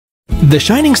The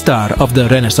shining star of the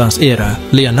Renaissance era,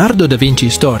 Leonardo da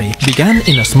Vinci's story began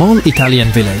in a small Italian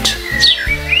village.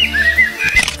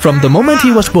 From the moment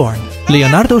he was born,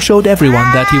 Leonardo showed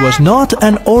everyone that he was not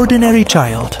an ordinary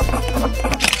child.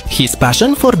 His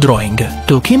passion for drawing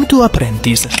took him to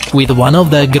apprentice with one of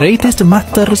the greatest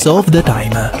masters of the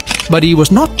time. But he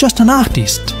was not just an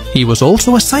artist, he was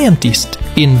also a scientist,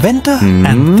 inventor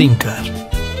and thinker.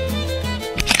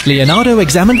 Leonardo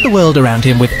examined the world around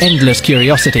him with endless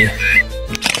curiosity.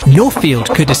 No field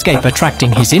could escape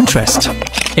attracting his interest.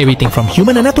 Everything from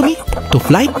human anatomy to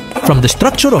flight, from the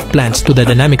structure of plants to the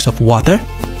dynamics of water,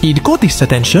 it caught his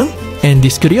attention, and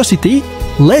this curiosity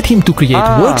led him to create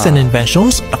works and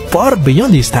inventions far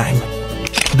beyond his time.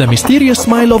 The mysterious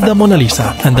smile of the Mona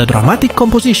Lisa and the dramatic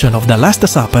composition of the Last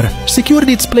Supper secured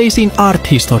its place in art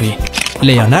history.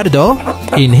 Leonardo,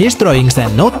 in his drawings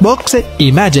and notebooks,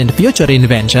 imagined future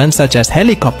inventions such as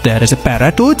helicopters,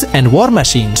 parachutes and war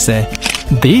machines.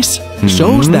 This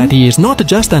shows that he is not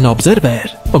just an observer,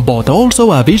 but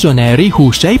also a visionary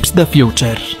who shapes the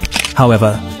future.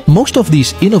 However, most of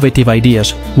these innovative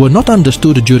ideas were not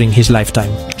understood during his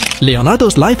lifetime.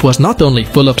 Leonardo's life was not only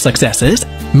full of successes,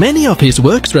 many of his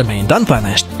works remained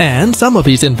unfinished, and some of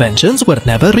his inventions were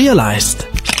never realized.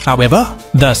 However,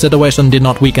 the situation did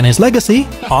not weaken his legacy.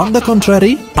 On the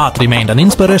contrary, art remained an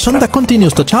inspiration that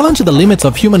continues to challenge the limits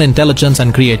of human intelligence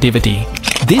and creativity.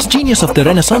 This genius of the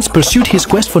Renaissance pursued his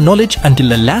quest for knowledge until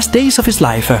the last days of his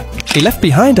life. He left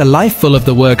behind a life full of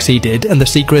the works he did and the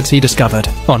secrets he discovered.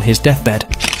 On his deathbed,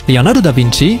 Leonardo da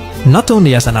Vinci, not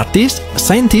only as an artist,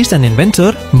 scientist and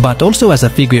inventor, but also as a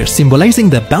figure symbolizing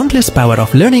the boundless power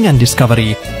of learning and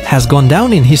discovery, has gone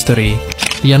down in history.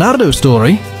 Leonardo's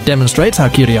story demonstrates how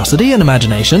curiosity and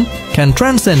imagination can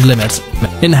transcend limits,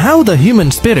 and how the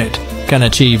human spirit can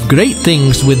achieve great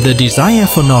things with the desire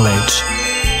for knowledge.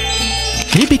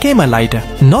 He became a light,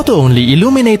 not only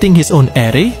illuminating his own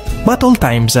era, but all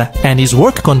times, and his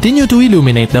work continues to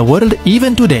illuminate the world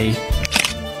even today.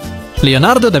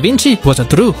 Leonardo da Vinci was a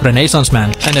true Renaissance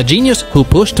man and a genius who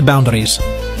pushed boundaries.